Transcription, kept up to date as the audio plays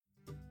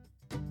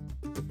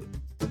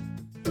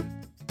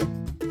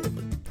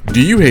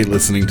Do you hate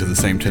listening to the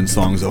same 10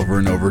 songs over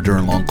and over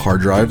during long car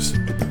drives?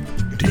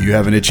 Do you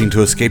have an itching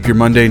to escape your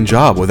mundane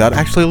job without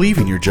actually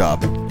leaving your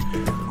job?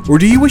 Or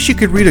do you wish you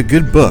could read a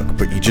good book,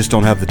 but you just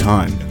don't have the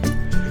time?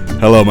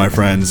 Hello, my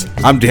friends.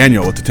 I'm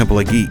Daniel with the Temple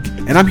of Geek,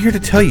 and I'm here to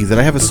tell you that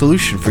I have a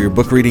solution for your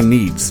book reading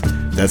needs.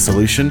 That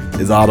solution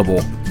is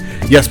Audible.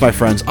 Yes, my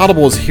friends,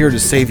 Audible is here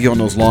to save you on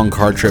those long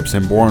car trips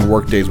and boring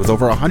work days with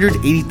over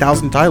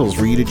 180,000 titles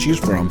for you to choose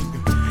from.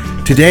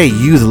 Today,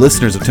 you, the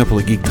listeners of Temple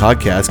of Geek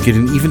Podcast, get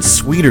an even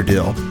sweeter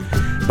deal.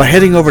 By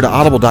heading over to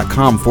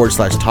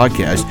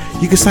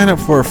audible.com/Toddcast, you can sign up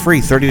for a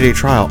free 30-day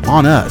trial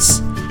on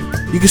us.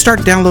 You can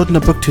start downloading the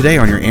book today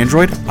on your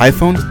Android,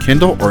 iPhone,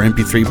 Kindle, or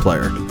MP3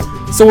 player.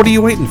 So what are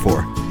you waiting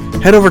for?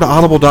 Head over to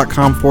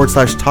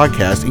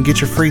audible.com/Toddcast and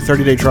get your free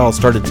 30-day trial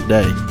started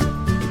today.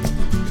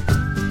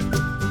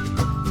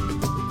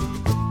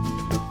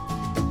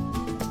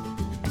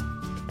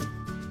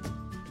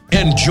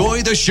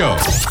 Enjoy the show.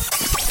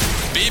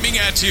 Beaming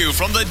at you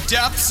from the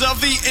depths of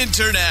the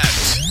internet.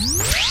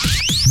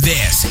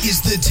 This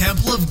is the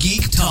Temple of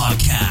Geek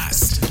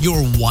Toddcast,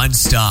 your one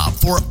stop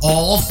for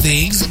all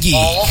things geek.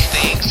 All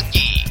things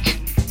geek.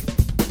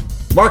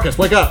 Marcus,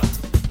 wake up!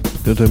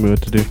 Don't tell me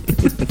what to do.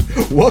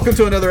 Welcome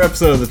to another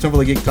episode of the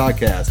Temple of Geek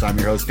Podcast. I'm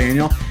your host,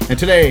 Daniel, and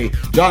today,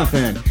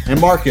 Jonathan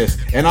and Marcus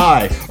and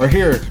I are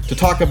here to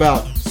talk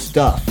about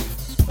stuff.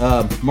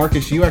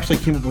 Marcus, you actually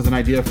came up with an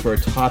idea for a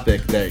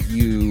topic that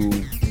you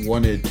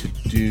wanted to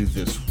do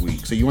this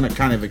week. So you want to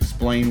kind of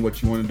explain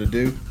what you wanted to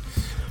do?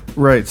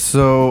 Right,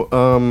 so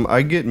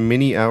I get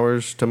many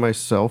hours to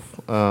myself.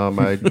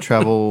 I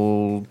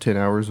travel 10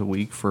 hours a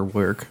week for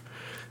work.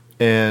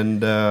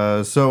 And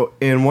so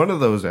in one of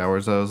those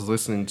hours, I was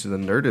listening to the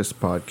Nerdist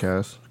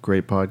podcast.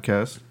 Great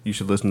podcast. You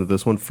should listen to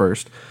this one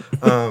first.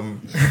 But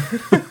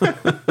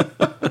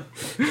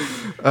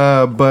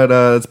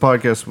it's a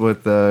podcast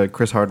with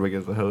Chris Hardwick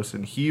as the host.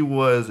 And he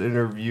was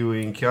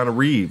interviewing Keanu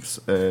Reeves,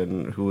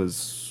 and who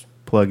was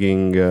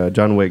plugging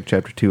John Wick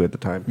Chapter 2 at the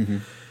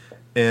time.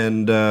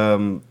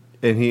 Mm-hmm.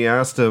 And he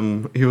asked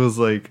him, he was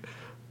like,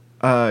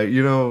 I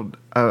don't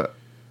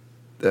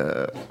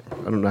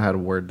know how to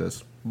word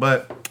this,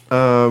 but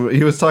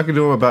he was talking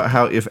to him about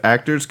how if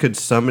actors could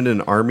summon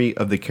an army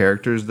of the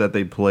characters that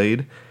they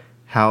played,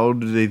 how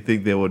do they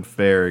think they would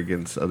fare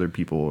against other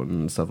people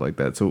and stuff like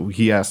that? So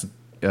he asked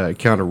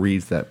Keanu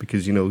Reeves that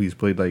because, he's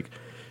played like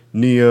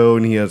Neo,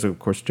 and he has, of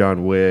course,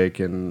 John Wick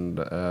and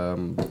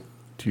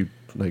two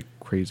like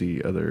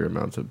crazy other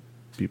amounts of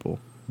people.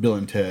 Bill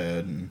and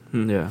Ted.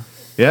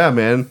 Yeah,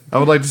 man. I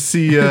would like to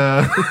see.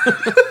 I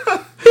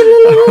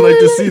would like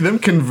to see them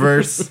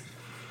converse.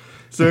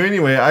 So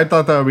anyway, I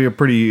thought that would be a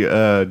pretty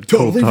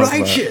totally cool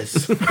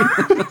righteous.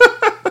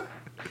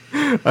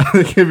 I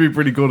think it'd be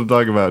pretty cool to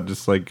talk about,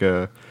 just like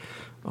a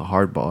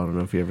hardball. I don't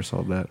know if you ever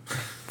saw that.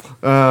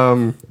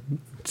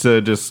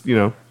 To just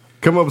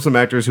come up with some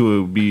actors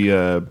who would be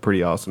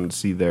pretty awesome to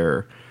see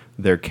their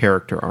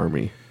character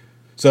army.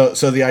 So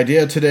the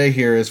idea today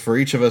here is for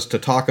each of us to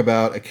talk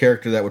about a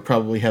character that would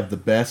probably have the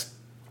best,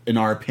 in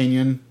our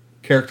opinion,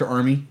 character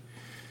army.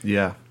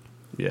 Yeah.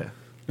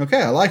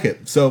 Okay, I like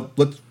it. So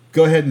let's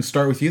go ahead and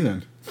start with you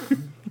then.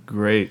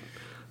 Great.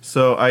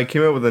 So I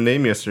came up with a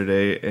name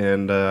yesterday,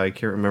 and I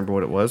can't remember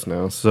what it was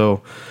now.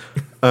 So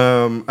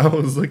I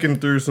was looking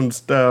through some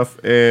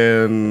stuff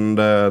and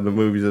the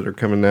movies that are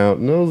coming out,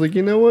 and I was like,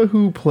 you know what?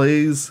 Who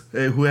has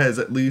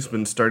at least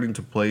been starting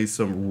to play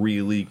some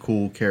really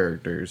cool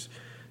characters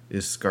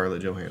is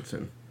Scarlett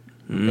Johansson.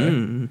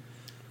 Okay.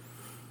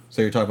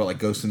 So you're talking about like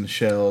Ghost in the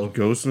Shell,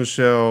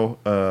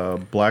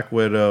 Black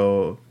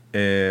Widow,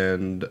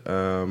 and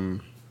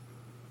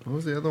what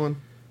was the other one?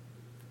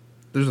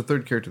 There's a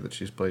third character that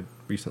she's played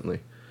recently.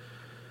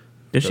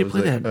 Did she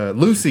play that?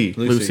 Lucy.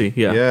 Lucy,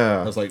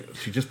 yeah. I was like,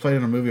 she just played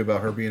in a movie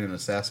about her being an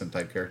assassin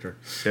type character.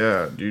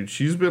 Yeah, dude,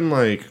 she's been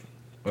like...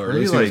 Or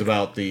Lucy was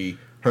about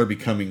her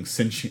becoming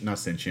sentient, not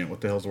sentient, what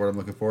the hell's the word I'm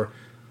looking for?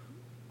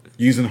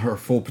 Using her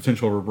full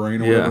potential of her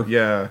brain or whatever.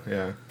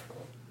 Yeah.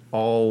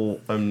 All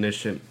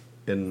omniscient.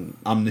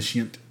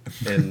 Omniscient.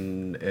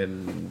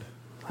 And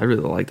I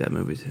really like that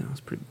movie too.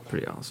 It's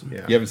pretty awesome.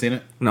 Yeah. You haven't seen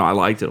it? No, I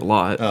liked it a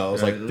lot. Oh, it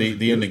was like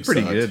the ending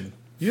pretty sucked. good.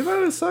 You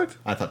thought it sucked?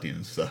 I thought the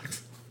ending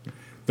sucked.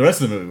 The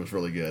rest of the movie was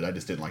really good. I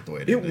just didn't like the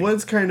way it ended. It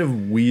was kind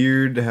of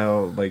weird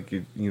how, like,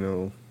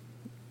 the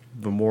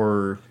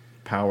more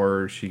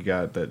power she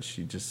got, that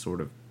she just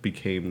sort of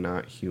became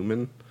not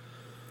human.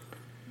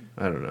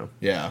 I don't know.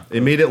 Yeah.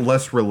 It made it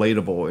less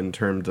relatable in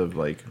terms of,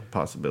 like,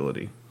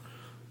 possibility.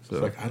 So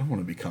it's like, I don't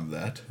want to become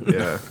that.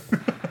 Yeah.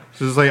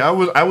 So it's like,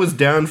 I was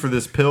down for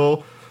this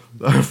pill,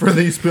 for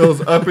these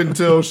pills, up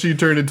until she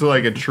turned into,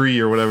 like, a tree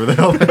or whatever the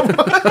hell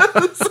that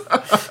was.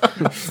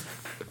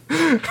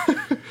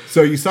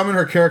 So you summon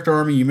her character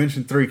army. You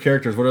mentioned 3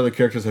 characters. What other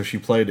characters have she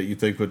played that you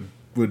think would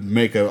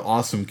make an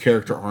awesome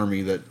character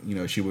army that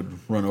she would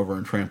run over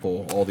and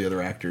trample all the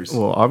other actors?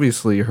 Well,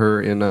 obviously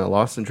her in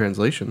Lost in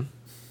Translation.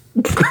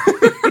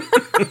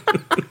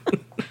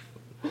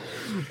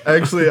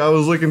 Actually, I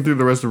was looking through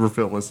the rest of her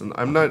film list, and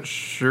I'm not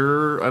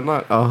sure. I'm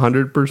not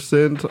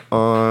 100%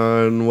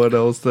 on what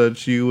else that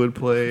she would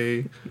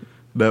play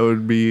that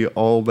would be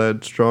all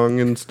that strong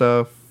and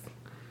stuff.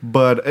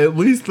 But at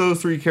least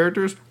those three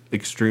characters,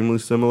 extremely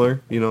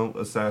similar. You know,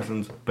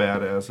 assassins,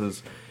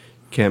 badasses.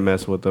 Can't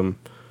mess with them.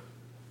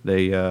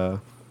 They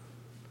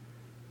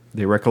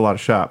wreck a lot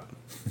of shop.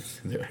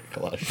 They wreck a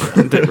lot of shop.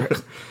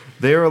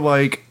 They're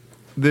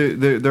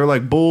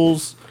like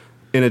bulls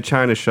in a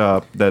china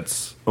shop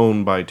that's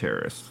owned by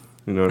terrorists.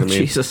 You know what I mean?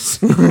 Jesus.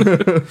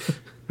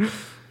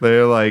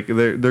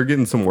 They're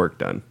getting some work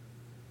done.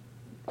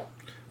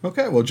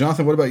 Okay, well,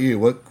 Jonathan, what about you?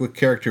 What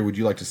character would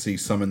you like to see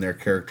summon their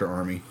character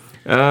army?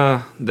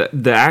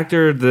 The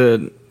actor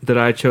that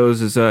I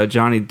chose is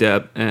Johnny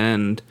Depp,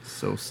 and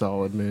So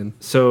solid, man.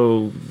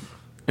 so,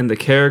 and the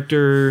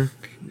character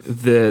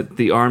that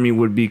the army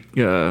would be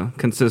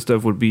consist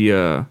of would be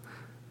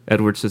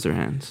Edward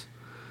Scissorhands.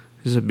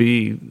 This would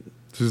be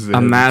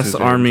a mass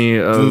army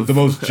of The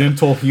most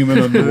gentle human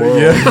in the world.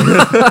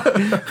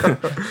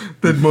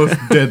 The most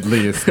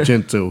deadliest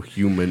gentle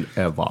human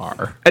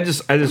ever. I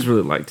just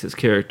really liked his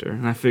character,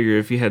 and I figure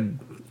if he had,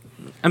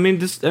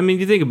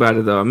 you think about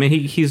it though. I mean,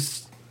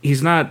 he's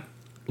not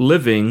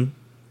living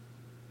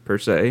per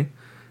se.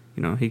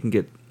 You know, he can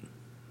get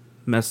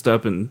messed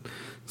up and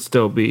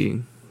still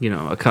be,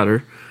 a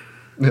cutter.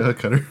 Yeah,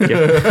 cutter.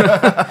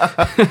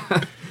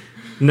 Yeah.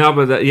 No,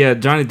 but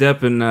Johnny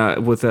Depp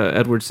and with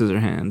Edward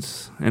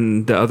Scissorhands,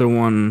 and the other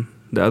one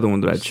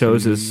that I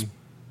chose is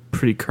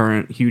pretty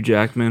current. Hugh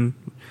Jackman,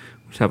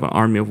 which have an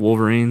army of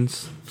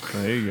Wolverines.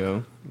 There you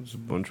go. There's a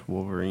bunch of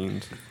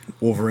Wolverines.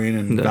 Wolverine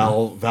and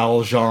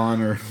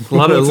Valjean, or a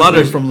lot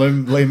of from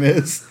Les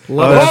Mis. That's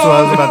what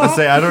I was about to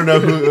say. I don't know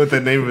what the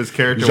name of his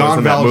character was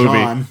in that movie.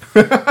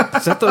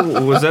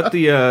 Was that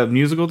the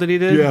musical that he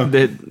did?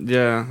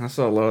 Yeah. I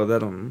saw a lot of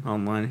that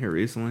online here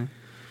recently.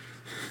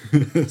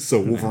 So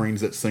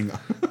Wolverines that sing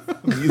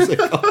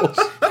musicals.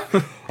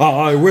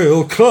 I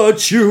will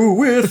cut you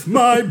with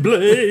my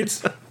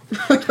blades.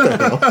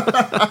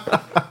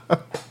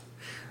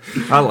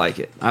 I like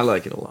it. I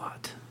like it a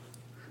lot.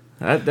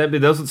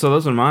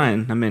 Those are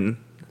mine. I mean,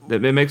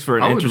 it makes for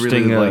an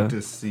interesting. I would really like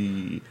to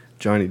see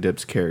Johnny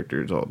Depp's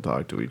characters all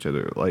talk to each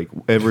other. Like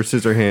Edward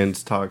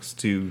Scissorhands talks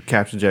to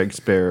Captain Jack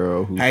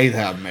Sparrow. Hey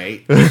there,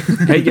 mate.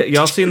 Hey,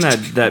 y'all seen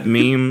that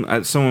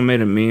meme? Someone made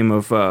a meme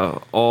of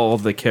all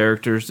the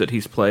characters that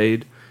he's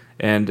played,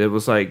 and it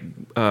was like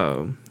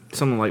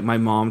something like, my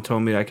mom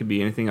told me I could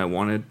be anything I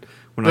wanted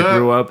when I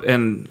grew up,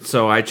 and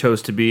so I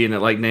chose to be, and it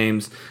like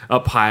names a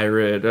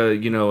pirate,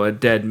 a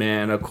dead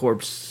man, a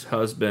corpse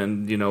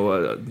husband,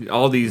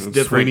 all these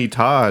different Sweeney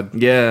Todd.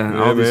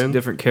 Yeah, all these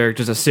different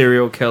characters, a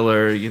serial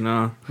killer,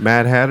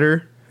 Mad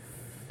Hatter.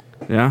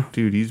 Yeah.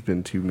 Dude, he's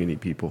been too many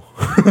people.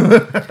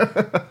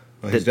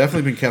 Well, he's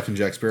definitely been Captain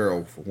Jack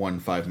Sparrow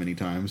 5 many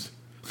times.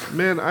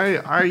 Man,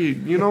 I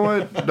you know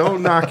what?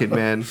 Don't knock it,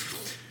 man.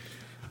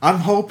 I'm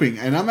hoping,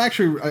 and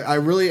I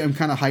really am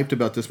kind of hyped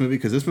about this movie,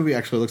 because this movie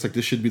actually looks like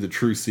this should be the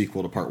true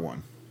sequel to Part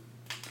 1.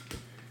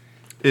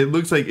 It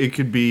looks like it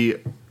could be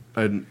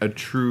a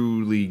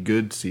truly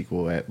good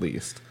sequel, at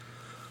least.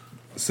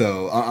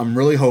 So I'm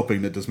really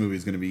hoping that this movie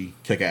is going to be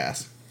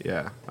kick-ass.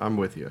 Yeah, I'm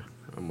with you.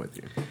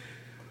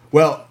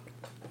 Well,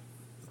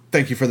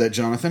 thank you for that,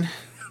 Jonathan.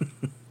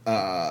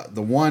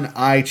 The one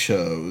I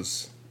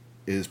chose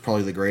is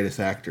probably the greatest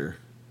actor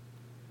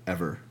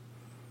ever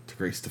to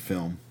grace the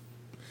film.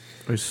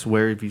 I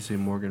swear if you say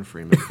Morgan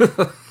Freeman.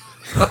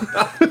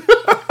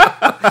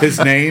 His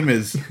name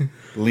is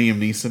Liam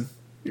Neeson.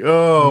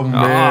 Oh,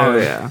 man. Oh,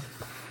 yeah.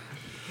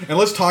 And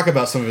let's talk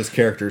about some of his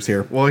characters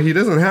here. Well, he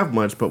doesn't have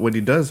much, but what he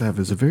does have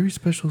is a very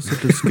special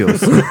set of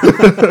skills.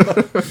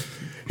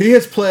 He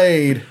has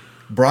played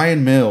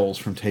Brian Mills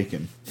from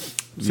Taken,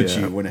 since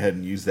you went ahead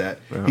and used that.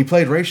 Yeah. He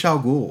played Ra's al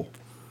Ghul.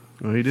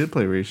 Well, he did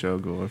play Ra's al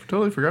Ghul. I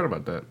totally forgot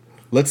about that.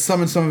 Let's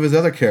summon some of his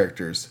other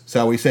characters.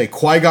 Shall we say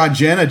Qui-Gon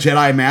Jinn, a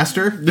Jedi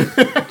Master?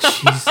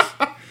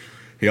 Jeez.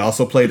 He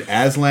also played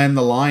Aslan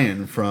the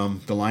Lion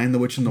from The Lion, the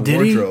Witch, and the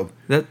Wardrobe.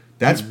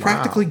 That's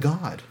practically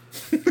God.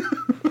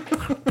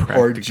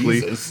 Or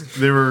Jesus.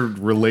 They were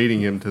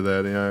relating him to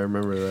that. Yeah, I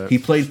remember that. He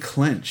played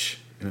Clench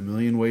in A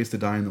Million Ways to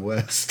Die in the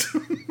West.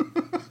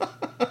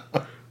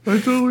 I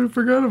totally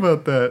forgot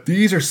about that.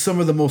 These are some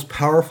of the most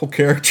powerful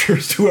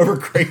characters to ever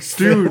grace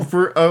film.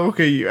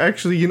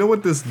 Dude, you know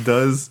what this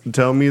does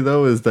tell me,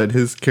 though, is that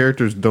his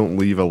characters don't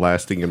leave a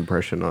lasting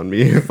impression on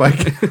me.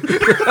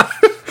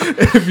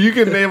 If you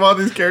can name all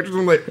these characters,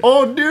 I'm like,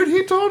 oh, dude,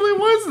 he totally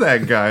was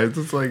that guy. It's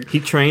just like... He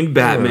trained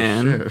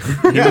Batman.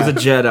 He was a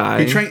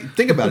Jedi.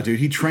 Think about it, dude.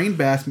 He trained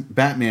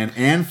Batman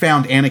and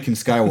found Anakin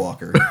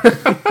Skywalker.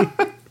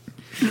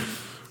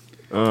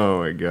 Oh,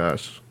 my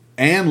gosh.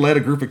 And led a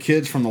group of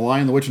kids from The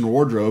Lion, the Witch, and the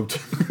Wardrobe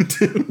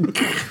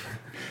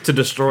to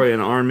destroy an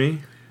army.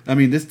 I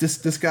mean,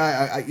 this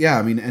guy,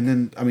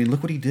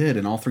 look what he did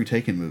in all 3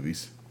 Taken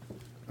movies.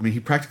 I mean, he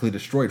practically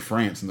destroyed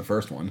France in the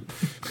first one.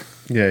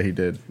 Yeah, he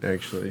did,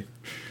 actually.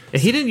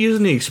 And he didn't use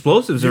any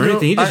explosives or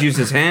anything. He just used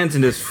his hands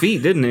and his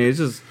feet, didn't he?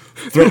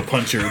 Throat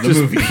Puncher, the Just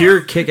movie.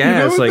 pure kick You know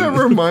ass. what Like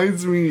that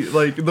reminds me?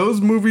 Like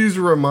those movies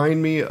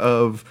remind me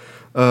of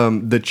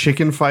the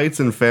chicken fights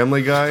in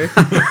Family Guy.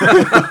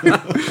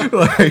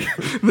 Like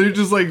they're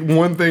just like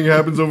one thing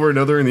happens over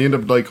another, and they end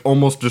up like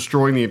almost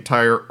destroying the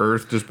entire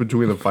Earth just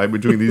between the fight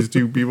between these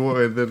two people,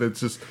 and then it's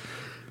just.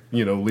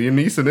 Liam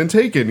Neeson and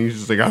Taken. He's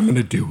just like, I'm going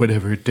to do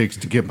whatever it takes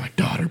to get my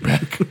daughter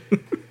back.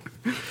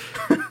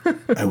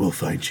 I will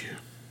find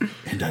you,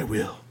 and I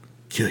will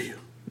kill you.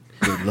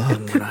 Good luck.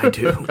 and when I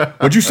do,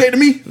 What'd you say to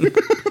me?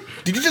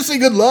 Did you just say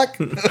good luck?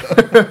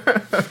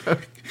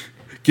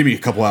 Give me a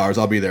couple hours.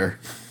 I'll be there.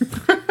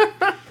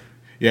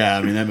 Yeah,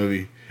 I mean, that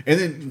movie. And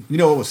then,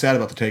 what was sad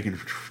about the Taken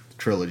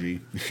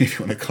trilogy, if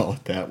you want to call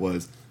it that,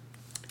 was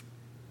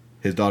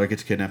his daughter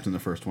gets kidnapped in the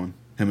first one.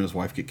 Him and his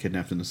wife get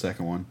kidnapped in the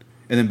second one.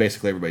 And then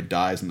basically everybody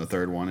dies in the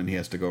third one, and he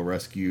has to go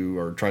rescue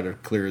or try to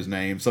clear his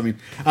name. So, I mean,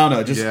 I don't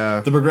know. Just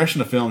the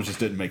progression of films just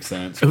didn't make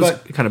sense. it was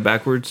kind of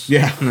backwards.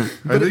 Yeah.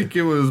 I think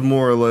it was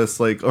more or less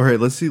like, all right,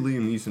 let's see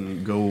Liam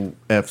Neeson go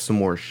F some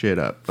more shit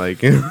up.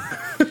 Like,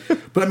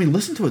 But, I mean,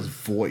 listen to his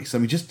voice. I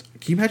mean, can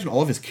you imagine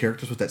all of his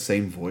characters with that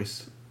same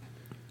voice?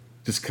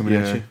 Just coming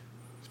at you?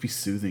 It'd be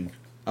soothing.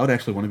 I would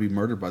actually want to be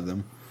murdered by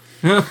them.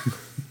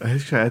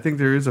 Actually, I think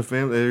there's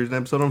an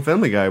episode on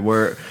Family Guy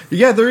where,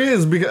 there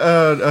is,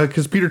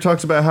 because Peter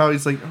talks about how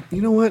he's like,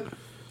 you know what?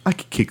 I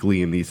could kick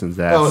Liam Neeson's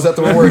ass. Oh, is that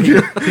the one where he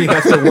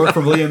has to work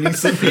for Liam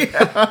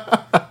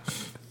Neeson?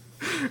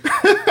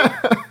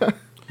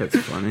 That's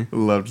funny.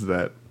 Loved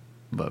that.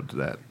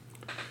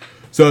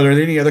 So, are there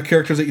any other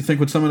characters that you think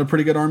would summon a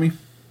pretty good army?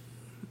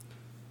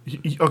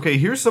 Okay,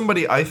 here's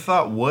somebody I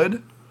thought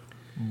would,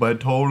 but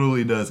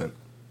totally doesn't.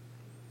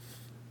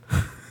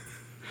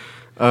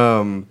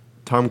 Tom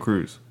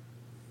Cruise.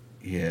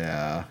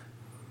 Yeah.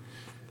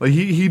 Like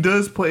he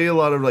does play a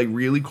lot of like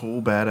really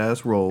cool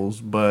badass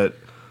roles, but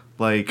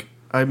like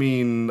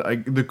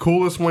the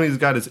coolest one he's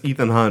got is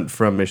Ethan Hunt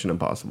from Mission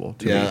Impossible.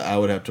 To me, I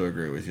would have to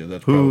agree with you.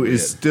 That's who probably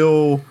is it.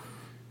 still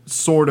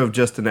sort of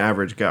just an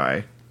average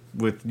guy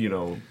with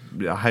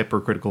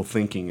hypercritical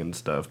thinking and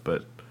stuff,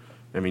 but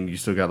I mean you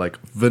still got like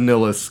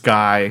Vanilla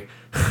Sky.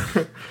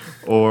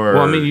 Or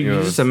Well, I mean, you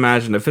just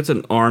imagine if it's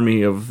an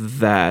army of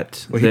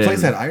that. Well, he then-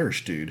 plays that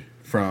Irish dude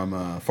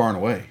from Far and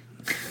Away.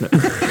 I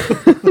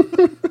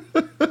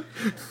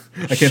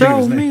can't think of Show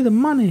his name. me the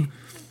money.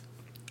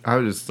 I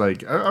was just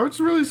like I was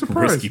really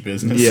surprised. Risky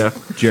business. Yeah.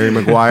 Jerry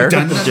Maguire.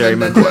 Dun, dun, Jerry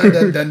dun, dun,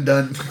 dun, dun,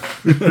 dun,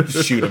 dun.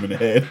 Shoot him in the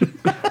head.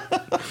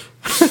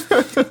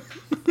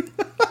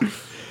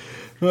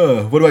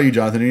 What about you,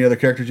 Jonathan? Any other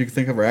characters you can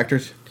think of or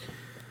actors?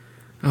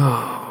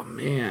 Oh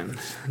man.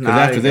 Because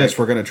after this,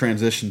 we're going to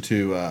transition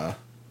to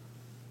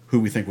who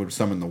we think would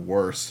summon the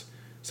worst.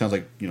 Sounds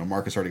like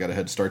Marcus already got a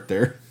head start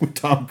there with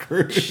Tom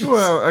Cruise.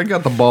 Well, I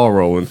got the ball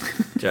rolling.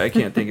 I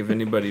can't think of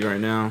anybody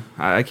right now.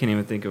 I can't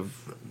even think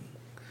of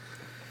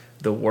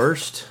the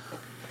worst.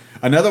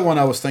 Another one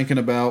I was thinking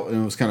about,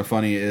 and it was kind of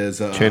funny, is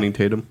Channing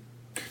Tatum.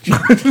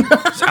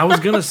 I was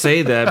gonna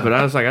say that, but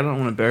I was like, I don't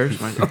want to embarrass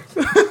myself.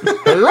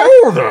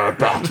 Hello there,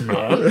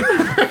 Batman.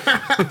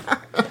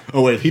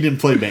 Oh wait, he didn't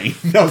play Bane.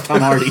 That was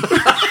Tom Hardy.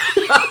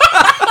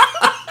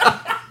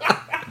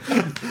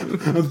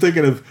 I'm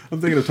thinking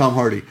of Tom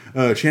Hardy.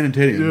 Channing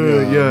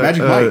Tatum.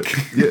 Magic Mike.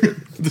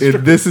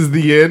 This is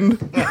the end.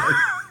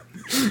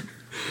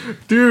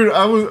 Dude,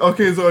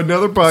 so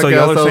another podcast. So y'all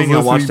I are was saying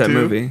y'all watched that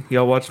listening to- movie?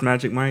 Y'all watched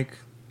Magic Mike?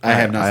 I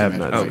have not. I have seen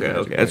not Magic seen Mike.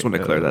 Okay. I just want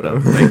to clear that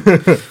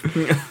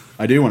up.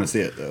 I do want to see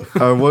it though.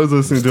 I was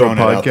listening to a throwing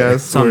it out there. podcast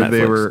It's on where they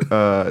Netflix.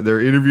 were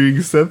they're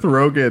interviewing Seth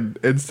Rogen,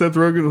 and Seth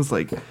Rogen was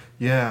like,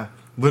 "Yeah,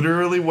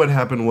 literally, what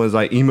happened was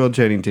I emailed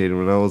Channing Tatum,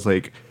 and I was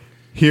like,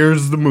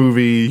 here's the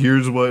movie.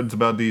 Here's what it's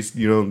about.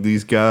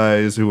 These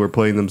guys who are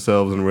playing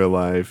themselves in real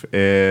life,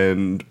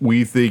 and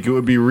we think it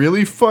would be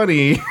really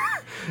funny."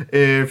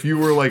 If you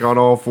were like on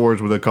all fours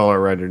with a collar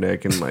around your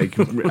neck and like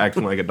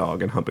acting like a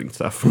dog and humping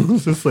stuff. It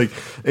was just like,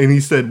 and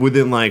he said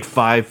within like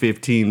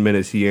 5-15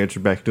 minutes he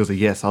answered back. He was like,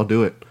 "Yes, I'll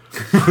do it."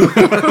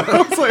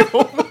 I was like,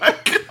 "Oh my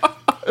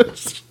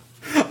gosh,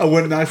 I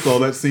went and I saw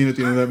that scene at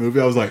the end of that movie.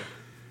 I was like,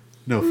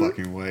 no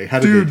fucking way. How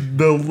did dude!"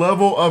 The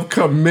level of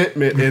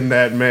commitment in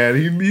that man.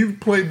 He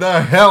played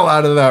the hell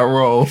out of that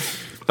role.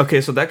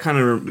 Okay, so that kind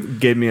of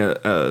gave me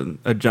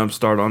a jump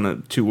start on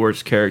the two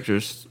worst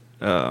characters,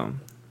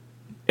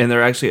 and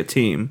they're actually a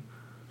team.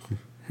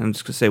 I'm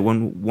just gonna say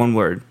one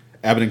word: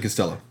 Abbott and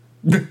Costello.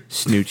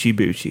 Snoochie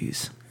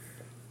Boochies.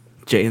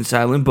 Jay and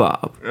Silent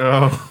Bob.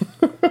 Oh,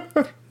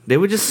 They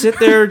would just sit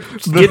there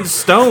getting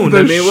stoned. the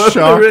I mean, what-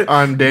 shock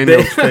on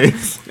Daniel's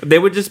face. They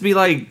would just be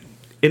like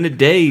in a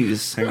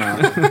daze. Hang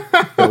on.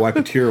 Gotta wipe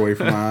a tear away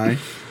from my eye.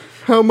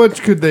 How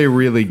much could they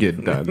really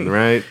get done,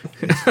 right?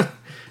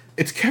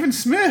 It's Kevin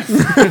Smith.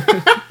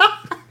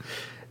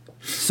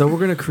 So we're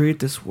gonna create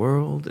this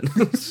world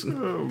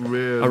Oh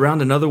man.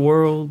 around another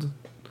world.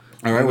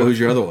 All right, well, who's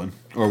your other one?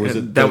 Or was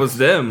it That was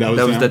them. That was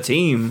That was them? the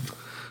team.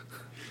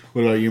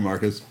 What about you,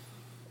 Marcus?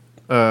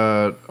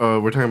 We're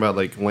talking about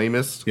like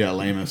lamest. Yeah,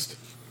 lamest.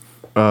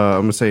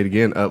 I'm gonna say it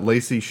again.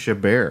 Lacey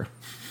Chabert,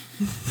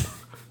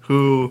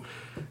 who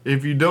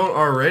If you don't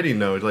already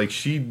know, like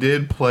she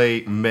did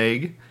play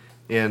Meg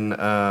in the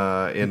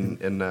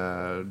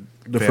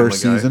Family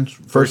first Guy. season,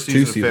 first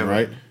two of seasons, Family-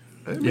 right?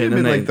 It Yeah, may have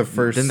been like the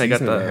first. Then they got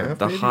season and a the half,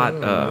 the maybe? I hot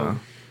don't know.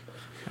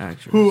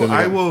 actress. Who Then they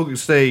I got will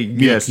say,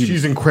 yes, Keaton.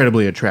 she's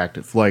incredibly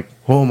attractive. Like,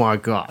 oh my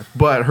god!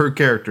 But her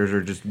characters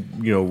are just,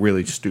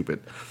 really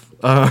stupid.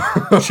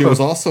 She was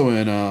also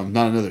in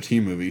Not Another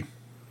Teen Movie.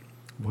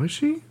 Was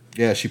she?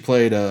 Yeah, she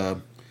played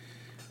the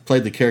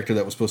character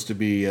that was supposed to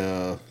be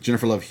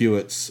Jennifer Love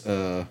Hewitt's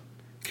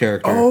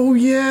character. Oh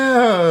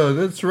yeah,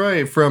 that's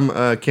right. From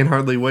Can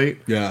Hardly Wait.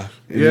 yeah.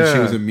 And then she Yeah.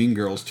 was in Mean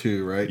Girls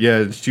too, right?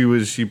 Yeah,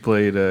 she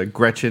played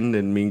Gretchen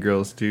in Mean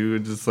Girls too.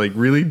 Just like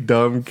really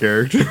dumb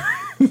characters.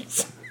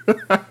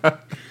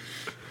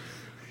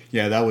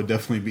 Yeah, that would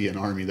definitely be an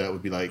army that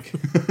would be like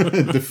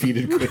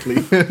defeated quickly.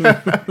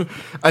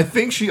 I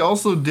think she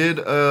also did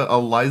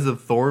Eliza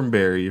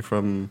Thornberry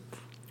from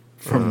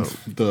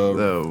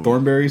The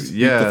Thornberries?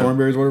 yeah. Eat the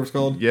Thornberries, whatever it's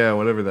called?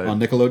 whatever that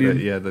On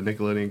Nickelodeon? yeah, the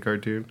Nickelodeon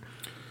cartoon.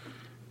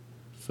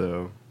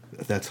 So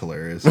That's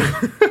hilarious.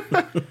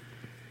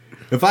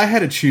 If I had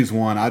to choose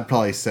one, I'd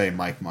probably say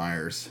Mike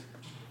Myers.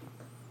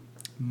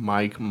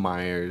 Mike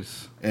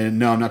Myers. And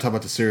no, I'm not talking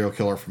about the serial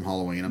killer from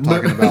Halloween. I'm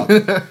talking about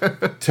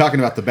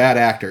the bad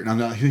actor.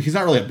 No, he's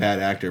not really a bad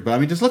actor, but I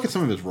mean, just look at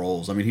some of his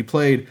roles. I mean, he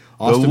played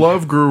Austin. The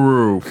Love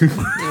Guru.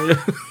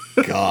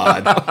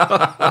 God,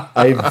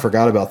 I even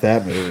forgot about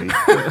that movie.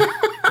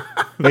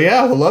 But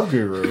yeah, the Love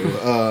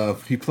Guru.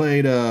 He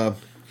played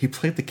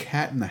the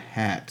Cat in the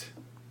Hat.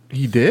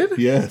 He did?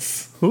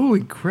 Yes,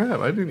 Holy crap!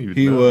 I didn't even.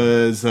 he know.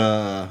 was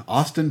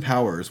Austin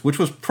Powers, which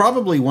was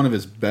probably one of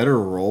his better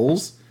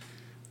roles.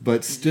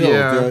 But still,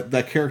 Yeah.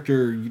 that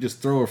character, you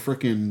just throw a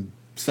freaking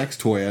sex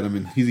toy at him,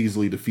 and he's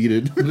easily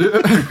defeated.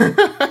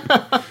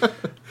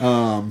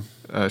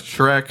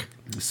 Shrek.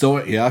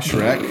 So yeah,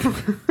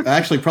 Shrek.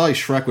 Actually, probably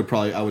Shrek would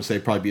I would say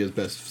be his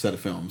best set of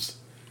films.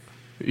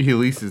 He at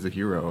least is a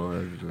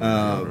hero.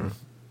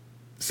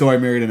 So I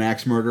Married an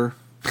Axe Murderer.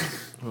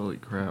 Holy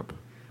crap!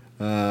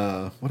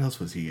 What else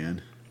was he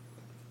in?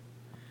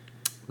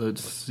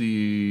 Let's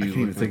see. I can't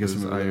even think of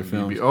some of the other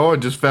films. Oh, I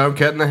just found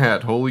Cat in the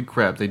Hat. Holy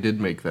crap! They did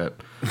make that.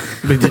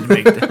 They did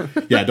make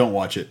that. Yeah, don't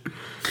watch it.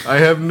 I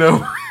have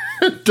no.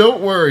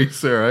 Don't worry,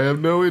 sir. I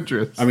have no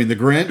interest. I mean, The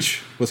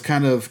Grinch was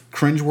kind of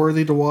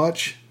cringeworthy to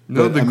watch.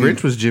 No, but, the I mean,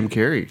 Grinch was Jim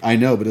Carrey. I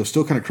know, but it was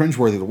still kind of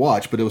cringeworthy to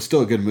watch. But it was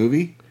still a good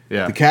movie.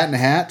 Yeah. The Cat in the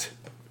Hat.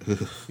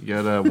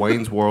 You got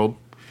Wayne's World.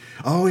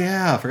 Oh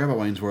yeah, I forgot about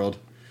Wayne's World.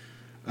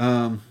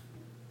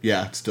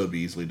 Yeah, it'd still be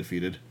easily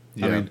defeated. I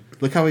Yeah. mean,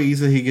 look how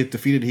easily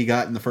he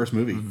got in the first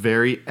movie.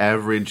 Very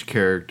average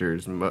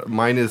characters,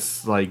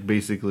 minus like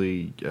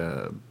basically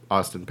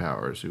Austin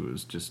Powers, who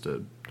was just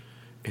a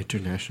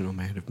international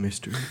man of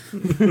mystery.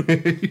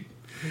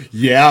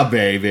 Yeah,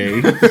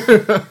 baby.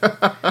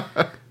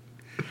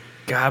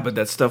 God, but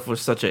that stuff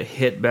was such a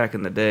hit back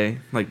in the day.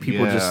 Like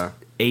people Yeah. just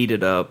ate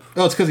it up.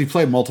 Oh, it's because he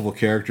played multiple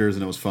characters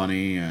and it was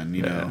funny, and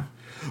you know.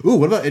 Ooh,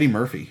 what about Eddie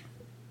Murphy?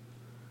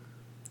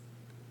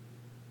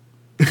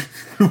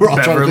 We're all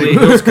Beverly trying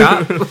to Hills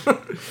Cop.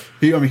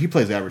 think. He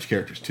plays average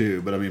characters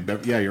too, but I mean,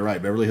 yeah, you're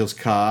right. Beverly Hills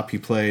Cop. He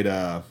played.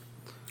 What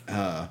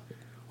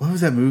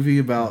was that movie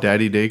about?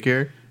 Daddy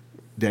Daycare.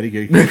 Daddy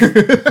Gay.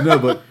 No,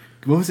 but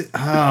what was it?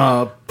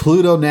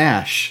 Pluto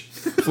Nash.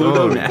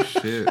 Pluto Nash.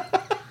 Shit.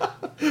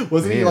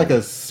 Wasn't he Man. like a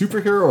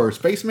superhero or a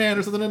spaceman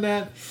or something in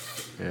that?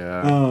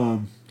 Yeah.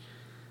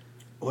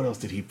 What else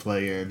did he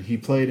play in? He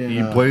played in.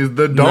 He plays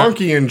the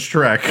donkey in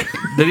Shrek.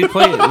 Did he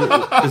play?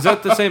 Is that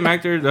the same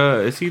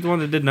actor? Is he the one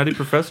that did Nutty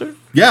Professor?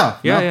 Yeah,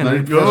 Yeah, Nutty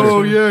yeah. Professor.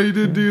 Oh yeah, he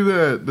did do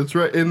that. That's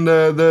right. In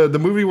the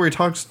movie where he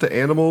talks to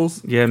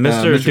animals. Yeah,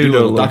 Mr. Mr.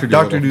 Doolittle. Doolittle.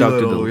 Dr. Doolittle.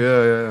 Doolittle.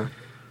 Yeah,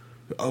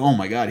 Oh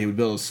my God, he would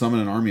be able to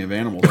summon an army of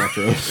animals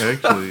after us. yeah.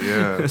 Actually,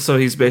 yeah. So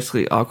he's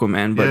basically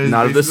Aquaman, but Yeah,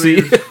 not of the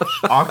basically sea.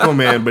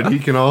 Aquaman, but he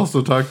can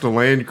also talk to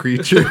land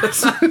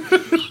creatures.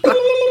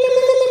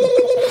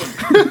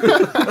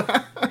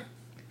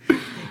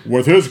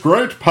 With his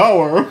great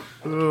power.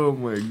 Oh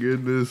my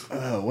goodness.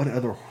 What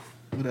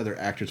other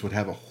actors would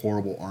have a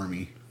horrible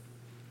army?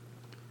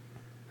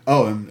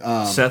 Oh,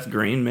 and Seth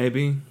Green,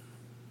 maybe.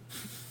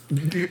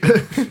 he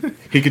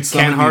could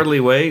summon Can't hardly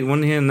wait.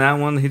 Wasn't he in that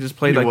one? He just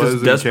played He like was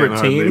this in desperate Can't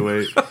Hardly teen.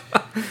 Wait.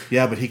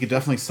 Yeah, but he could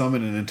definitely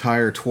summon an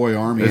entire toy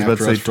army. I was about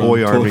after to us say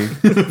toy army.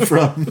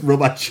 from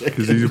Robot Chicken.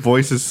 Because he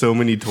voices so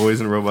many toys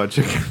in Robot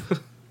Chicken.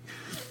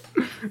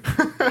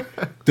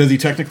 Does he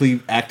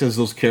technically act as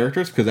those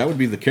characters? Because that would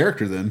be the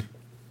character then.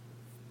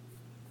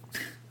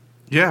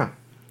 Yeah.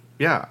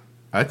 Yeah.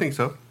 I think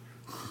so.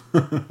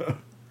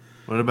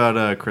 What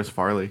about Chris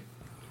Farley?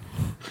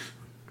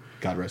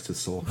 God rest his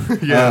soul.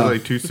 Yeah,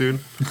 like too soon.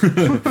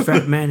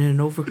 Fat man in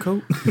an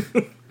overcoat.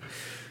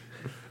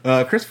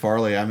 Chris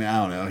Farley, I mean,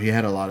 I don't know. He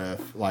had a lot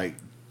of, like,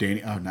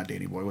 not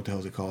Danny Boy. What the hell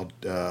is it called?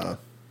 The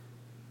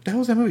hell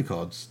was that movie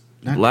called?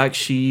 Black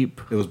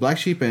Sheep. It was Black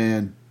Sheep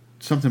and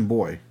something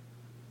Boy.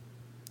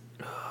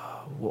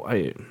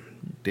 Wait,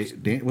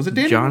 Was it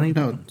Danny? Johnny?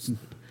 No.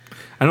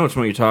 I know which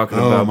one you're talking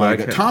Oh about. my but I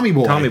God. can't- Tommy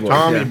Boy. Tommy Boy.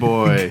 Tommy yeah.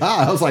 Boy.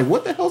 Ah, I was like,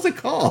 what the hell's it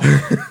called?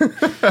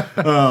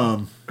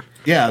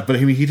 Yeah, but I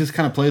mean, he just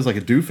kind of plays like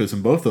a doofus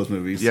in both those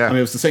movies. Yeah. I mean,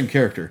 it was the same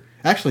character.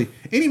 Actually,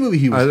 any movie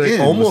he was I think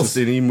in, almost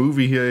any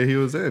movie he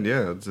was in.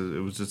 Yeah,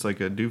 it was just like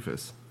a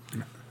doofus.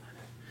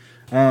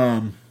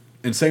 and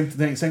same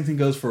thing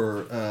goes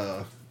for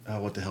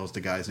what the hell is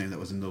the guy's name that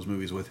was in those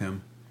movies with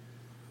him?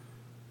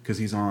 Because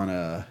he's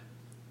on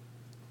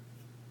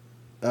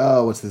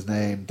what's his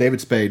name?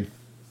 David Spade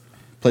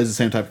plays the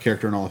same type of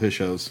character in all of his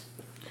shows.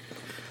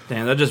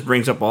 Damn, that just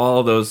brings up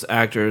all those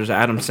actors.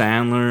 Adam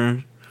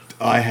Sandler.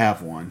 I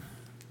have one,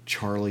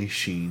 Charlie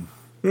Sheen.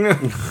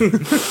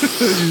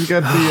 He's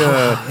got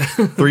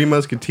the Three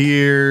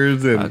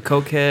Musketeers and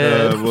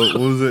Cokehead. what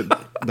was it?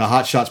 The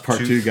Hot Shots Part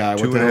 2 guy.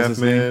 What Two the and a hell Half is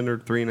his name? Men or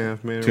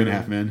 3.5 Men?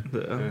 2.5 Men.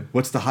 Yeah.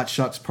 What's the Hot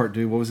Shots Part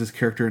 2? What was his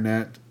character in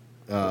that?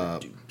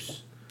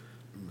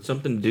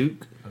 Something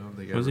Duke. I don't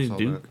think I Was ever he saw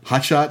Duke? that.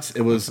 Hot Shots.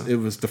 It was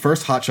the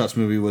first Hot Shots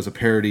movie was a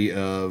parody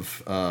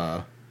of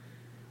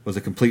was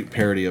a complete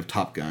parody of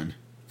Top Gun.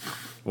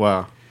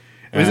 Wow.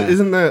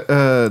 Isn't that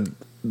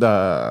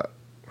the...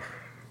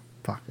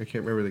 Fuck, I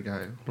can't remember the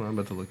guy. Well, I'm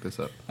about to look this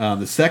up.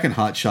 The second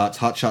Hot Shots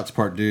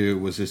Part 2,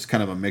 was just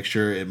kind of a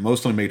mixture. It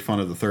mostly made fun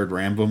of the third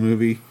Rambo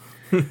movie,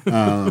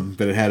 but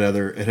it had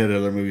other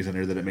movies in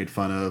there that it made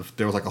fun of.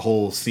 There was like a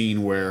whole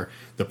scene where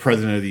the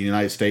president of the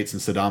United States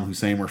and Saddam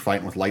Hussein were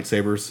fighting with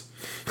lightsabers.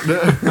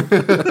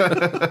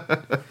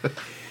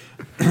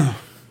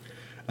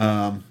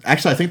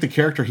 Actually, I think the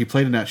character he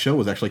played in that show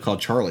was actually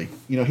called Charlie.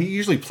 You know, he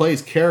usually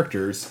plays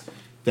characters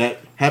that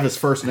have his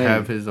first name.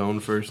 Have his own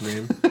first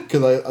name.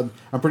 Because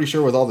I'm pretty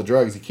sure with all the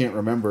drugs, he can't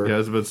remember. Yeah, I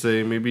was about to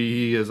say, maybe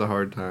he has a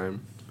hard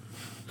time.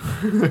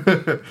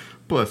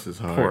 Bless his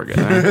heart. Poor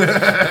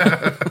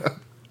guy.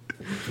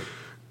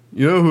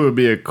 You know who would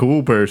be a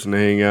cool person to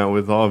hang out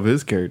with all of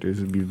his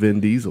characters? Would be Vin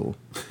Diesel.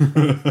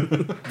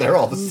 They're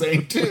all the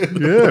same, too.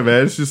 Yeah,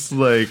 man. It's just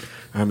like,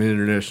 I'm an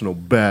international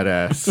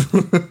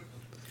badass.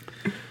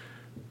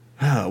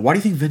 Why do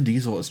you think Vin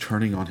Diesel is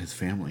turning on his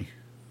family?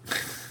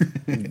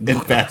 In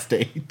Fast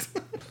 8.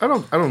 I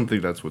don't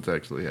think that's what's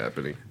actually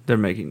happening. They're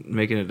making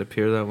it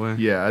appear that way.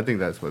 Yeah, I think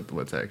that's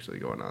what's actually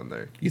going on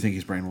there. You think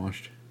he's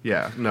brainwashed?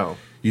 Yeah, no.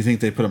 You think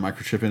they put a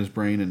microchip in his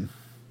brain and...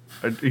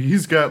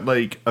 He's got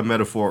like a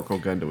metaphorical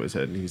gun to his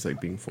head, and he's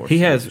like being forced.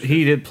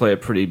 He did play a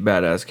pretty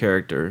badass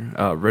character,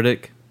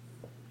 Riddick.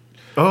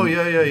 Oh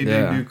yeah, he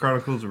Yeah. did do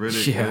Chronicles of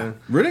Riddick. Yeah. Yeah.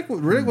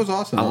 Riddick was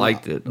awesome. I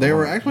liked it. They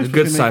were actually It's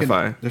good supposed to be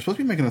sci-fi. making, they're supposed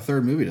to be making a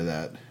third movie to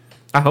that.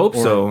 I hope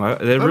so.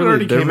 They it really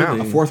already they're came out.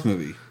 really- A fourth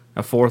movie.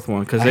 a fourth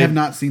one because I they have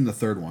not seen the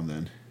third one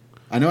then.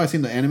 I know I've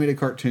seen the animated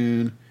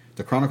cartoon,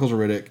 the Chronicles of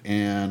Riddick,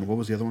 and what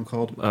was the other one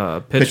called?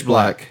 Pitch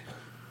Black.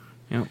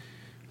 Yep.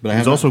 But I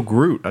He's have also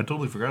Groot. I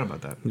totally forgot about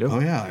that. Yep. Oh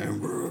yeah, I am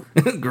Groot.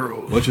 Girl.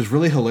 Which is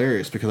really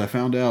hilarious because I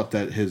found out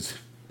that his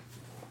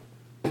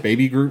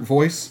baby Groot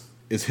voice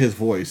is his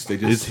voice. They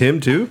It's just him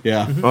too.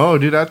 yeah, Oh,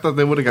 dude, I thought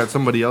they would have got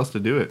somebody else to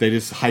do it. they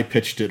just high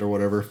pitched it or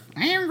whatever.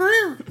 I am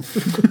Groot.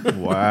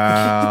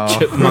 Wow.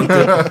 They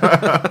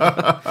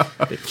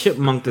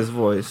chipmunked his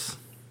voice.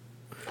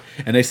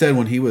 And they said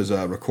when he was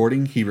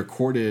recording, he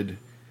recorded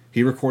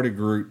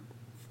Groot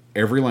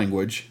every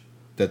language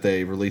that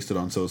they released it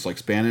on. So it's like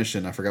Spanish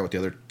and I forgot what the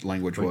other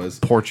language was.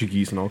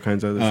 Portuguese and all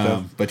kinds of other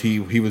stuff. But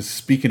he was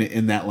speaking it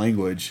in that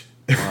language.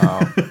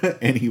 Wow.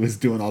 And he was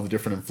doing all the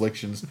different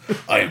inflections.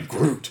 I am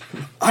Groot.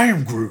 I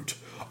am Groot.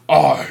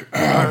 I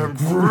am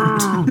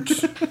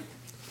Groot.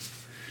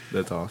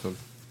 That's awesome.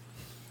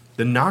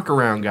 The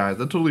knockaround guys, I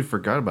totally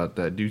forgot about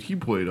that. Dude, he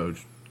played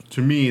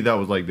to me, that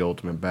was like the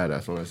ultimate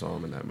badass when I saw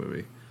him in that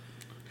movie.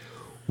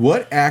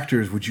 What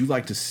actors would you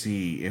like to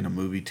see in a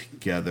movie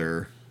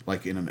together,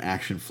 like in an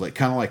action flick?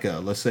 Kind of like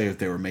let's say if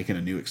they were making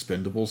a new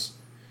Expendables.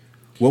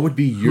 What would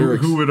be your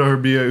Who would our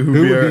be our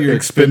your Expendables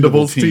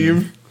Expendable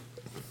team?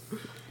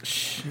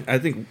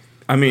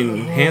 I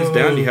mean, hands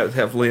down, you have to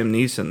have Liam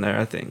Neeson there.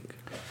 I think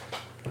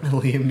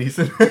Liam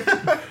Neeson.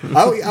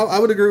 I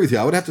would agree with you.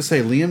 I would have to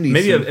say Liam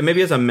Neeson.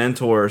 maybe as a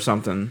mentor or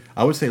something.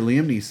 I would say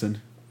Liam Neeson,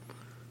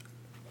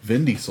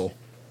 Vin Diesel,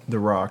 The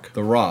Rock.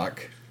 The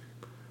Rock.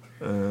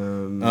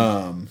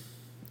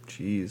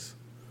 Jeez.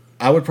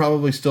 I would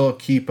probably still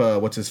keep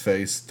what's his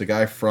face, the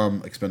guy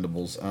from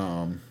Expendables.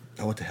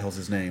 What the hell's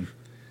his name?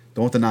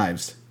 The one with the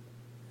knives.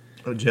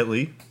 Oh, Jet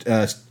Li.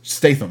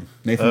 Statham.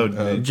 Nathan.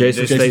 Oh,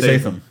 Jason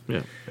Statham.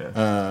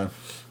 Yeah.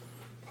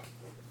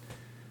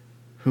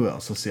 Who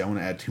else? Let's see. I want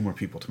to add 2 more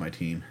people to my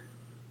team.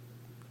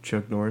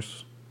 Chuck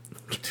Norris.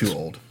 Too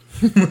old.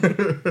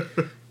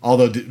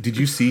 Although, did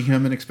you see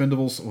him in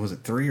Expendables? Was it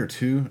 3 or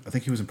 2? I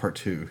think he was in part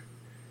 2.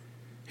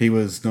 He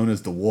was known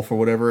as the Wolf or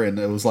whatever, and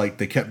it was like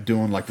they kept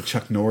doing like the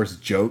Chuck Norris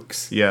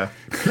jokes. Yeah.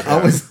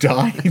 I was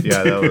dying.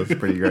 Yeah, that was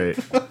pretty great.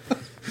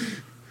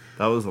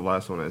 That was the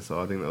last one I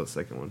saw. I think that was the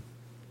second one.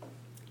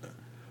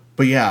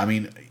 But yeah, I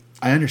mean,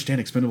 I understand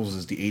Expendables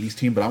is the 80s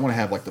team, but I want to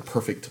have like the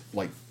perfect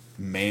like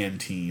man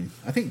team.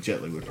 I think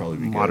Jet Li would probably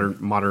be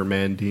good. Modern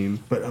man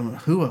team. But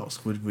who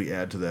else would we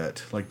add to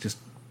that? Like just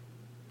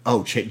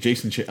Channing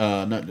Tatum.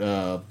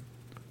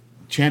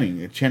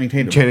 Channing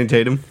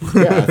Tatum.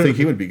 Yeah, I think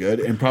he would be good,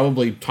 and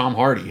probably Tom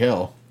Hardy.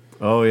 Hell,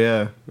 Oh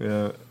yeah,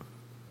 yeah.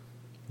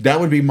 That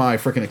would be my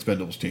freaking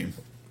Expendables team.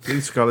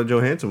 It's Scarlett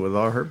Johansson with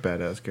all her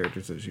badass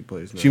characters that she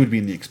plays now. She would be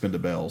in the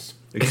Expendables.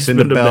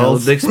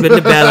 Expendables. The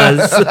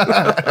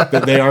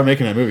Expendabellas. They are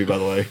making that movie, by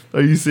the way.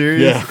 Are you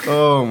serious? Yeah.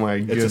 Oh my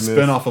goodness. It's a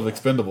spinoff of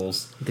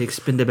Expendables. The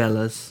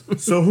Expendabellas.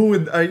 So who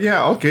would?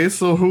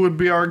 So who would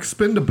be our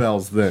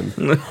Expendables then?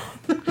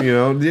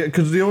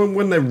 Because the only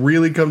one that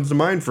really comes to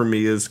mind for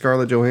me is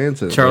Scarlett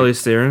Johansson.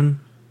 Charlize Theron.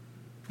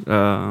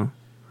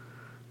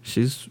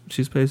 She's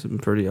played some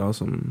pretty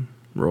awesome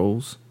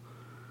roles.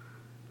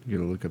 You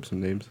gonna look up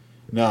some names?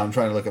 No, I'm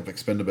trying to look up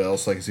Expendables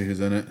so I can see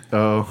who's in it.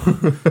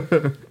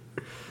 Oh.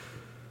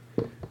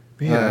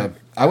 Yeah.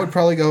 I would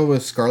probably go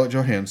with Scarlett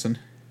Johansson.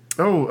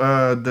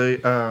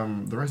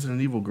 The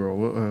Resident Evil girl,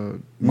 Mila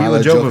Mila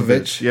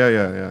Jovovich.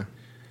 Yeah.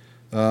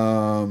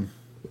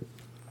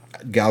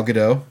 Gal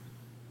Gadot.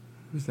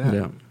 Who's that?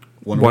 Yeah.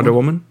 Wonder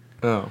Woman.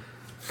 Oh.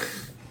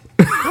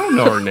 I don't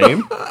know her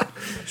name.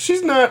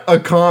 She's not a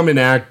common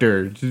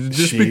actor.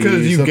 Just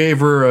because you gave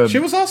her a. She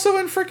was also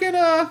in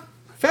freaking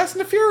Fast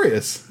and the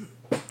Furious.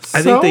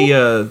 I think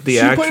the she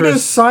played a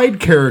actress. side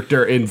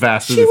character in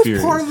Fast and She the was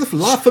Furious. part of the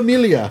La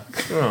Familia.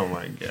 Oh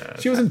my god.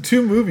 She was in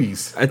 2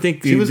 movies. I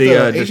think She was the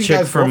Asian chick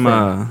guy's from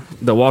girlfriend.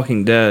 The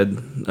Walking Dead,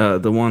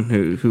 the one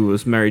who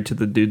was married to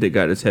the dude that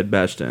got his head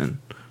bashed in.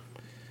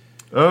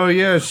 Oh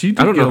yeah, she. Did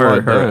I don't know get a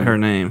lot her done. her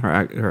name,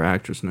 her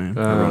actress name,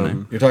 her real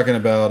name. You're talking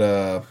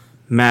about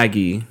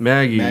Maggie.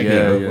 Maggie. Maggie.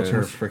 Yeah, What's yeah.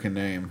 her freaking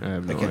name? I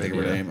have no can't think of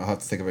her idea. name. I'll have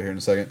to think of it here in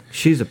a second.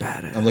 She's a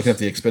badass. I'm looking at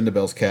the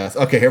Expendables cast.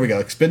 Okay, here we go.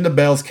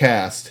 Expendables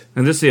cast.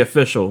 And this is the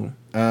official.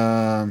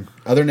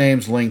 Other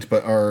names linked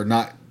but are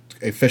not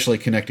officially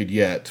connected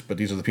yet, but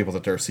these are the people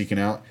that they're seeking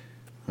out.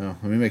 Well,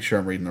 let me make sure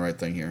I'm reading the right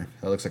thing here.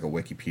 That looks like a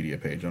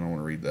Wikipedia page. I don't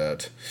want to read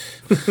that.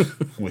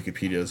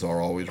 Wikipedias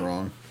are always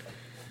wrong.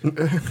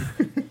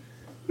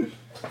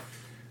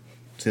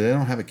 See, they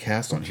don't have a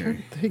cast on here.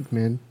 Think,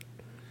 man.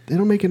 They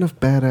don't make enough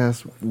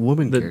badass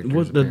woman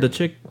characters. The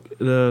chick,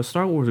 the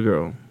Star Wars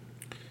girl.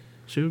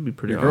 She would be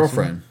pretty Your awesome.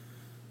 girlfriend,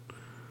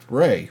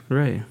 Ray.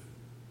 Ray.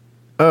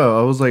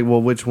 Oh, I was like,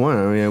 well, which one?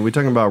 I mean, are we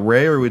talking about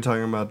Ray or are we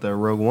talking about the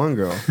Rogue One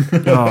girl?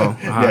 Oh,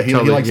 Yeah, he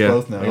likes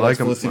both now. He likes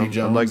Felicity them.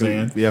 Jones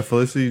and yeah,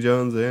 Felicity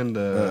Jones and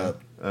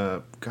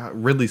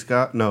Ridley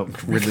Scott. No,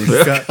 Ridley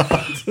Scott.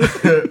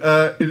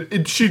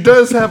 She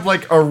does have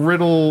like a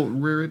riddle.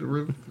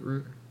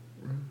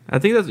 I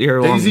think that's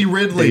your Daisy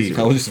Ridley.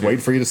 I was just waiting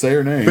for you to say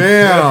her name.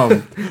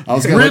 Bam. I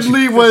was gonna let you-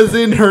 Ridley was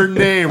in her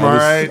name. All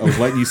right. I was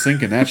letting you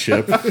sink in that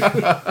ship.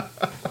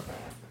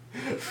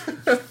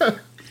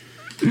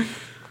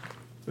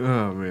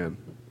 Oh man.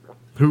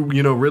 Who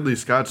Ridley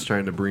Scott's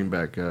trying to bring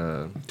back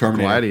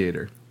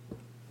Gladiator.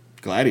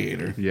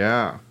 Gladiator.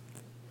 Yeah.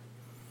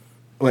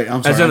 Wait,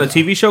 I'm sorry. As in the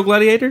TV show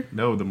Gladiator?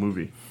 No, the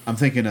movie. I'm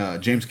thinking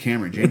James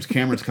Cameron. James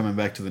Cameron's coming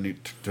back to the new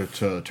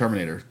to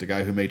Terminator. The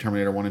guy who made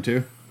Terminator 1 and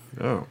 2.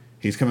 Oh.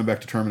 He's coming back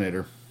to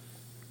Terminator.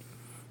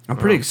 I'm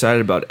pretty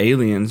excited about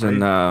Aliens and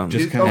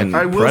Just and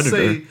I will Predator.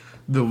 say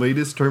the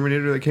latest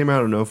Terminator that came out.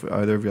 I don't know if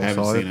either of y'all I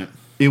haven't saw seen it.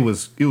 It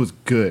was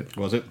good.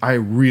 Was it? I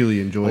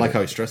really enjoyed I like it.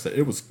 how he stressed that.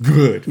 It was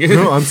good.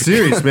 No, I'm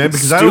serious, man.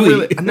 Because I don't Stewie.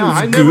 really. No,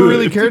 I never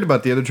really cared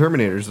about the other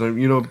Terminators.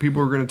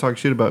 People are going to talk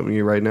shit about me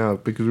right now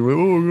because they're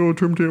like,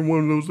 Terminator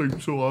 1 that was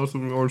like so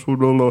awesome. Or so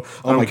blah, blah.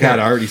 Oh my god,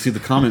 I already see the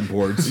comment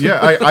boards. Yeah,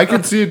 I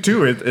can see it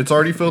too. It's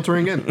already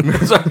filtering in.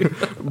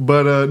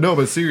 But no,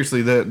 but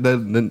seriously, the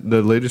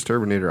latest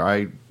Terminator,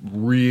 I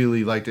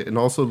really liked it, and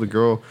also the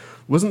girl.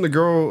 Wasn't the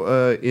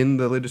girl in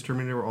the latest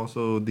Terminator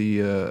also the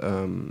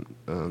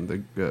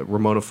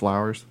Ramona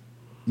Flowers?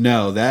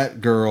 No, that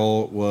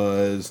girl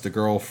was the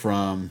girl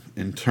from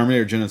in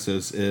Terminator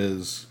Genesis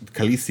is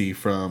Khaleesi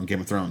from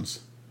Game of Thrones.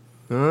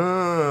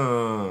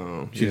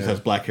 Oh, She just has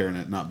black hair in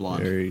it, not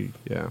blonde.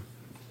 yeah.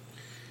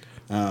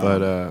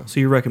 But So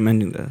you're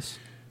recommending this?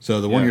 So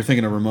the one Yeah. you're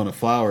thinking of, Ramona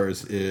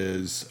Flowers,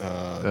 is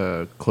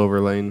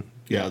Clover Lane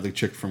the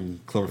chick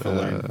from Cloverfield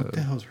Lane. What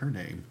the hell's her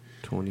name?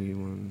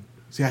 21.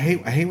 See, I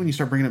hate when you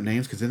start bringing up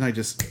names because then I'm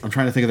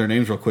trying to think of their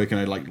names real quick and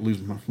I like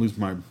lose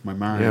my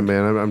mind. Yeah,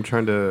 man, I'm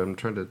trying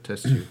to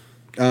test you.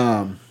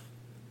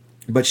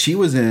 But she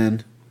was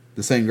in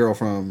the same girl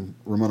from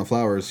Ramona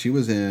Flowers. She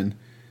was in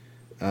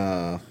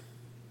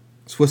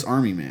Swiss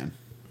Army Man.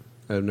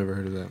 I've never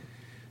heard of that.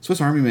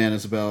 Swiss Army Man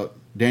is about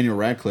Daniel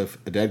Radcliffe,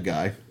 a dead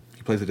guy.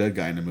 He plays a dead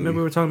guy in the movie.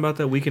 Remember we were talking about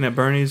that Weekend at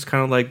Bernie's,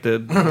 kind of like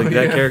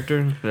that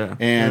character. Yeah.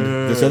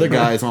 And this other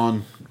guy is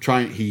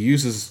he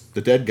uses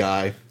the dead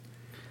guy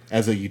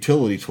as a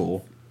utility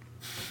tool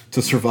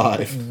to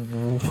survive.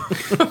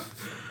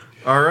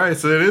 All right,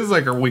 so it is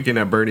like a Weekend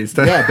at Bernie's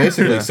type. Yeah,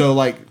 basically. So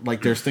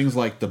like there's things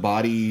like the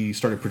body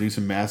started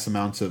producing mass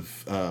amounts of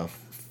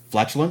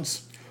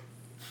flatulence,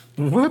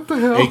 What the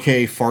hell?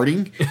 aka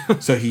farting.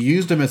 So he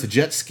used him as a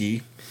jet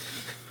ski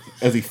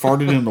as he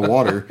farted in the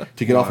water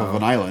to get off of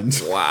an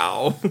island.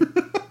 Wow.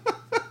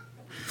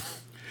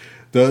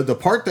 The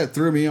part that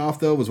threw me off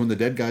though was when the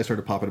dead guy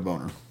started popping a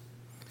boner.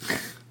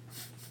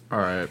 All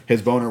right.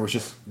 His boner was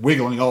just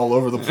wiggling all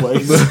over the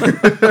place.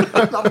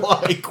 I'm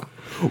like,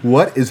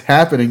 what is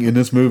happening in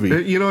this movie?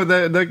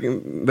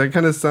 That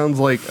kind of sounds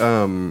like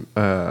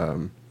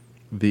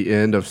the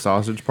end of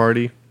Sausage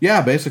Party?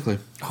 Yeah, basically.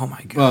 Oh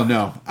my god! Well,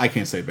 no, I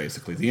can't say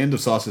basically. The end of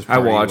Sausage I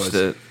Party. watched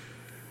it.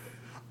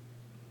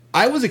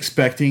 I was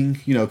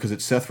expecting, because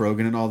it's Seth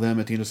Rogen and all them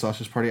at the end of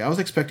Sausage Party. I was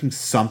expecting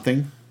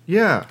something.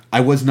 Yeah. I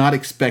was not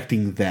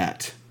expecting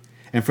that.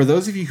 And for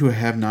those of you who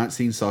have not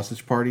seen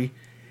Sausage Party,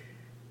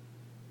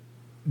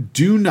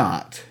 do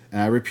not,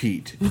 and I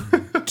repeat,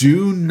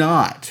 do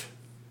not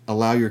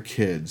allow your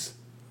kids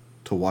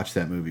to watch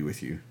that movie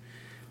with you.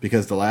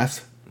 Because the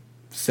last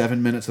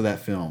 7 minutes of that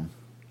film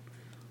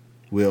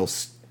will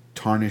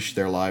tarnish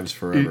their lives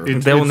forever.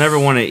 They will never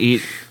want to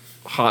eat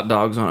hot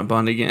dogs on a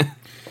bun again.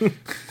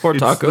 Or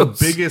tacos. It's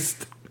the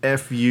biggest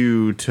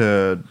FU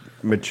to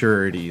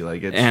maturity.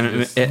 Like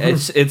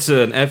it's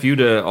an FU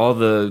to all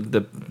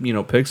the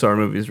Pixar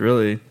movies,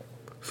 really.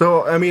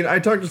 So I mean, I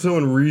talked to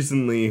someone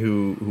recently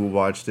who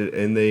watched it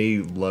and they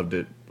loved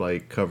it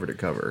like cover to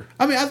cover.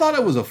 I mean, I thought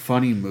it was a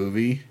funny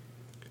movie.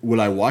 Would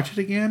I watch it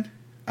again?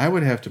 I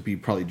would have to be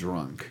probably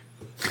drunk.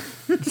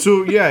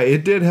 So yeah,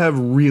 it did have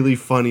really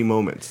funny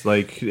moments,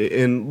 like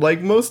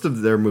most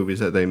of their movies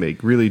that they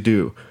make really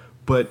do.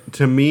 But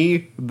to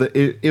me,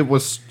 it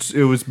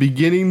was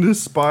beginning to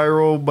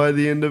spiral by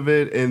the end of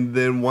it, and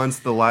then once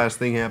the last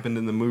thing happened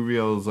in the movie,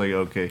 I was like,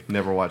 okay,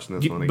 never watching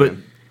this one again. But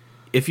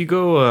if you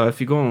go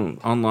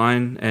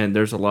online, and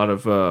there's a lot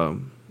of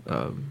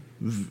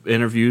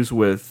interviews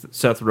with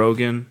Seth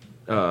Rogen,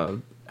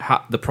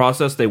 how the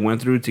process they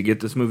went through to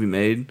get this movie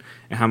made,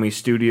 and how many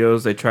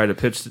studios they tried to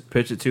pitch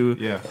it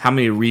to, how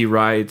many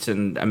rewrites,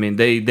 and I mean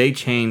they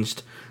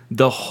changed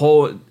the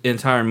whole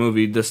entire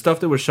movie. The stuff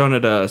that was shown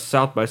at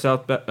South by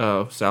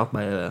Southwest.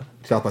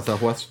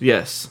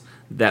 Yes,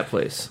 that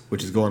place,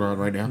 which is going on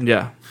right now.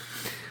 Yeah,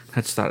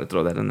 I just thought I'd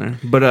throw that in there.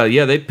 But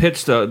they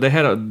pitched. They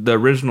had the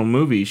original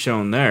movie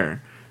shown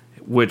there,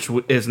 which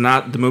is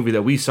not the movie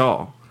that we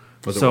saw.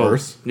 Was it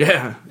worse?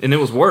 Yeah, and it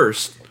was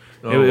worse.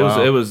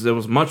 Oh, it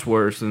was much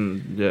worse,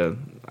 and yeah,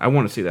 I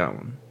want to see that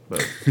one.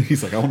 But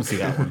he's like, I want to see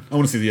that one. I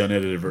want to see the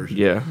unedited version.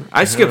 Yeah,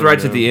 I skipped right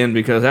to the end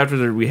because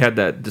after we had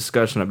that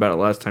discussion about it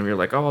last time, you're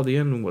like, oh, the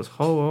ending was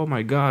oh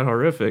my god,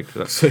 horrific.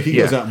 So he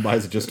goes out and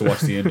buys it just to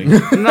watch the ending.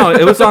 No,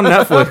 it was on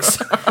Netflix.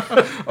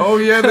 Oh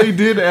yeah, they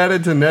did add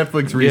it to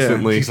Netflix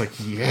recently. He's like,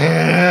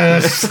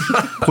 yes.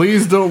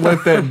 Please don't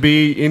let that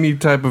be any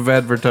type of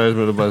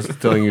advertisement of us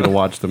telling you to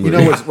watch the movie.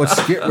 You know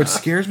what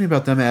scares me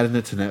about them adding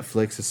it to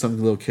Netflix is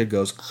some little kid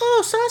goes,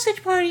 "Oh,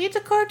 Sausage Party, it's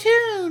a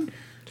cartoon."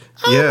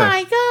 Oh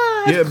my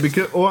god! Yeah,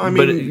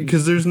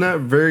 because there's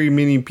not very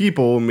many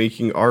people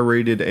making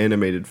R-rated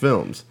animated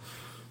films,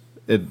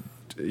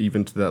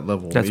 even to that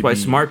level. That's why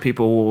smart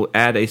people will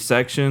add a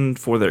section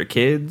for their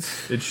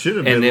kids. It should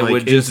have been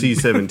like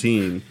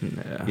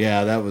NC-17.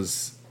 Yeah, it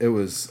was a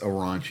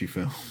raunchy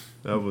film.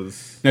 That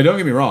was. Now, don't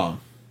get me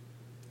wrong.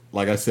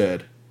 Like I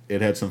said,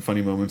 it had some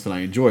funny moments and I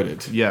enjoyed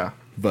it. Yeah,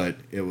 but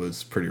it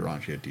was pretty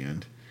raunchy at the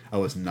end. I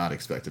was not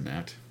expecting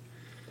that.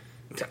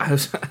 I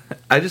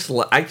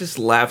just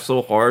laughed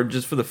so hard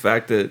just for the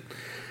fact that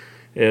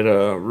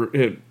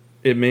it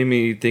made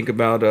me think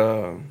about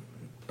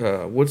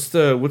what's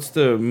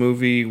the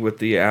movie with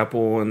the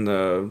apple and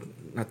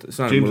it's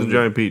not James and the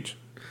Giant Peach.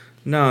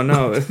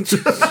 No, it's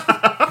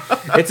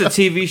a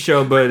TV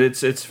show, but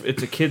it's a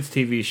kids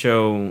TV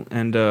show,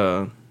 and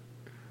I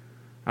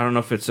don't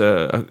know if it's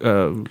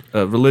a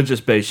religious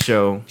based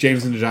show.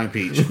 James and the Giant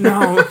Peach.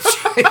 No.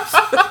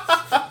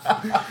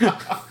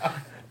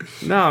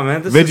 No,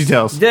 man.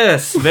 VeggieTales.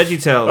 Yes,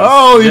 VeggieTales.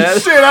 Holy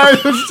shit! I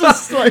was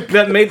just like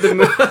that made the.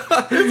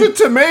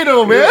 It's a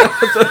tomato, man.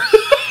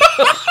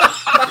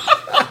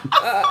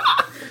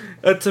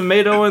 A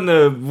tomato and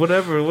the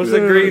whatever. What's the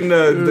green?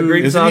 The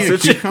green Isn't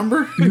sausage. He a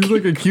cucumber? He's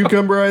like a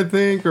cucumber, I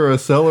think, or a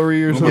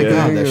celery or something. Oh my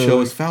god, that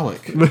show is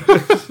phallic.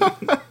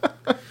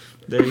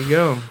 There you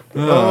go.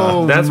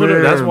 That's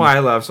why I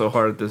laugh so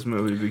hard at this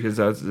movie, because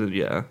it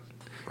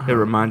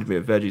reminded me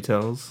of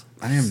VeggieTales.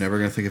 I am never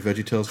gonna think of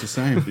VeggieTales the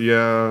same.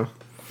 Yeah,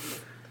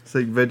 it's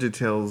like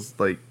VeggieTales,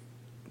 like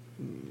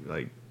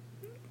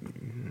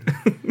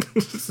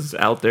this is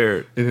out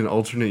there in an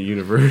alternate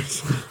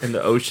universe, in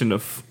the ocean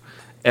of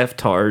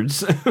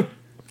F-tards.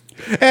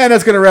 And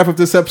that's going to wrap up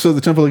this episode of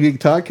the Temple of Geek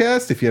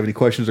Podcast. If you have any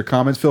questions or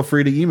comments, feel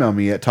free to email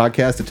me at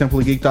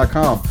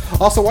toddcast@templeofgeek.com.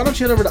 Also, why don't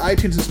you head over to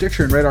iTunes and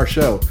Stitcher and rate our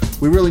show?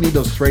 We really need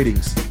those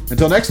ratings.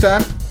 Until next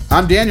time,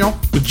 I'm Daniel.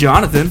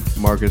 Jonathan.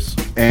 Marcus.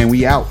 And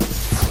we out.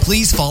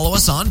 Please follow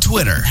us on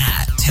Twitter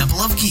at Temple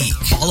of Geek.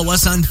 Follow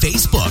us on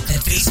Facebook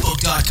at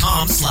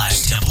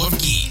facebook.com/Temple of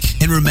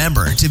Geek. And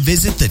remember to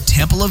visit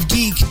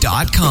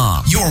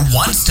thetempleofgeek.com, your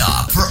one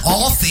stop for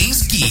all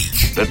things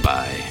geek.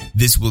 Goodbye.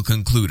 This will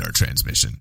conclude our transmission.